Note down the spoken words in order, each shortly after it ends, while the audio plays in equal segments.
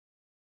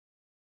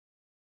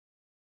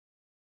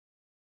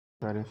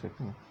Very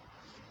checking.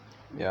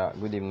 Yeah,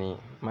 good evening.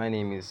 My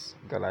name is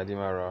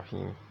Galadima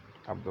Rahim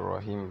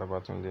Abdurrahim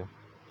Babatunde.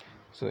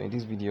 So in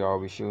this video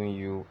I'll be showing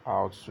you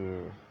how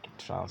to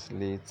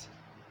translate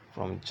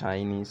from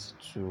Chinese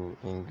to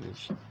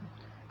English.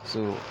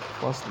 So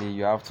firstly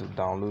you have to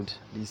download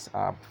this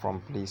app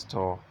from Play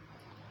Store.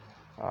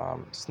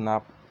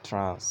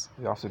 Snaptrans.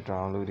 You have to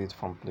download it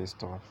from Play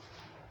Store.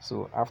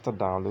 So after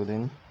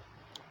downloading,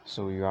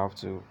 so you have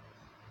to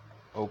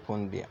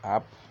open the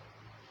app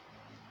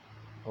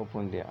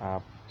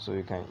so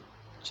you can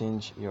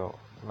change your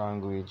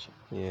language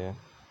here.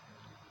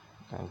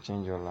 You can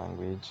change your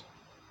language,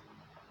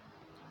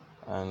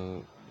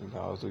 and you can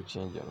also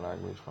change your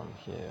language from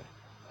here.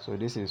 So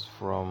this is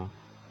from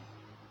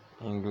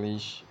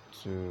English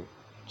to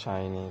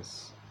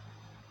Chinese,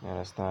 you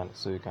understand?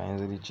 So you can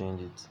easily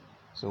change it.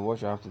 So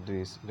what you have to do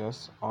is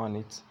just on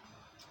it.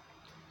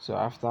 So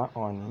after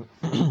on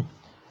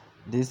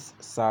this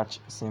search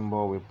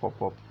symbol will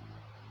pop up.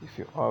 If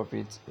you off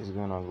it, it's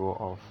gonna go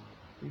off.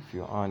 If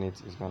you on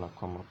it, it's gonna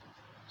come up.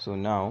 So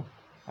now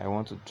I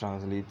want to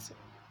translate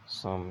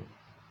some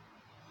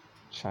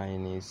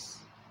Chinese.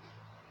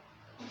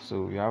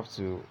 So you have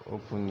to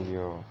open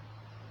your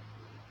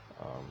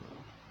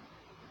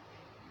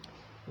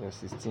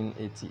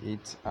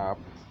 1688 app,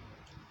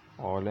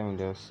 or let me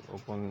just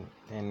open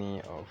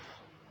any of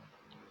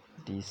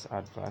these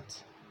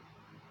adverts.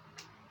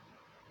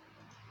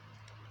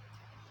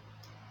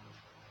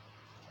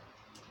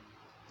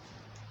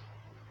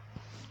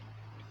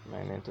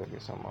 My network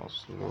is somehow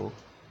slow,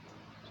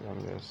 so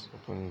I'm just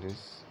open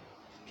this.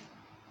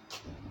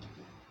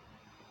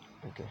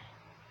 Okay,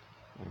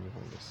 let me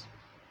open this.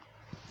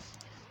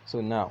 So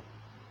now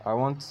I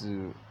want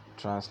to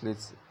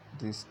translate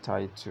this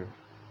title,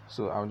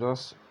 so I'll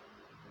just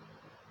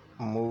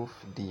move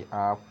the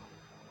app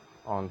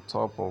on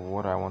top of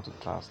what I want to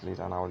translate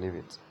and I'll leave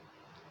it.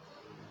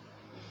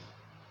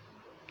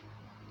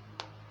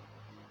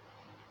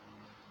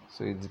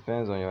 So it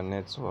depends on your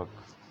network.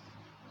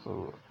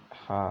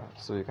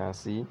 So you can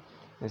see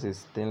this is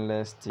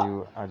stainless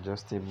steel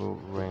adjustable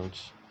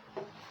wrench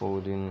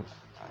folding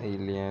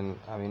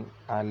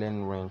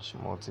Allen wrench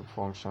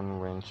multifunction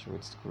wrench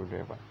with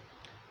screwdriver.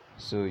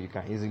 So you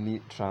can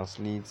easily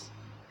translate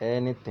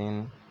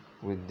anything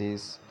with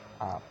this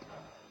app.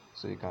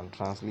 So you can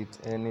translate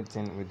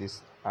anything with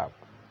this app.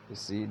 You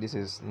see, this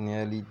is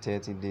nearly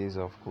 30 days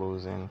of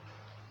closing.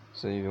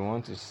 So if you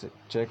want to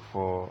check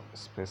for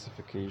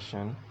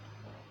specification,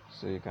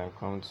 so you can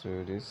come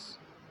to this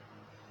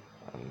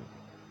and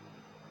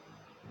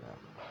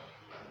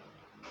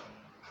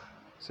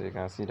so you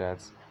can see that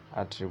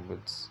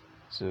attributes.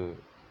 So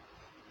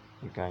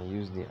you can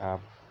use the app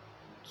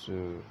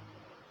to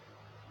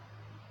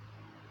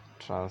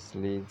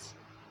translate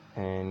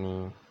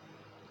any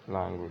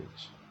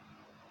language,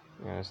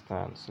 you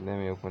understand? So let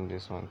me open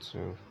this one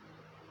too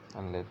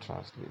and let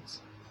translate.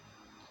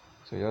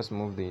 So just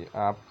move the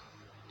app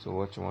to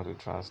what you want to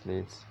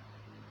translate,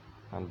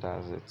 and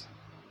that's it.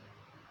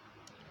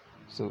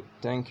 So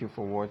thank you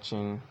for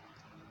watching.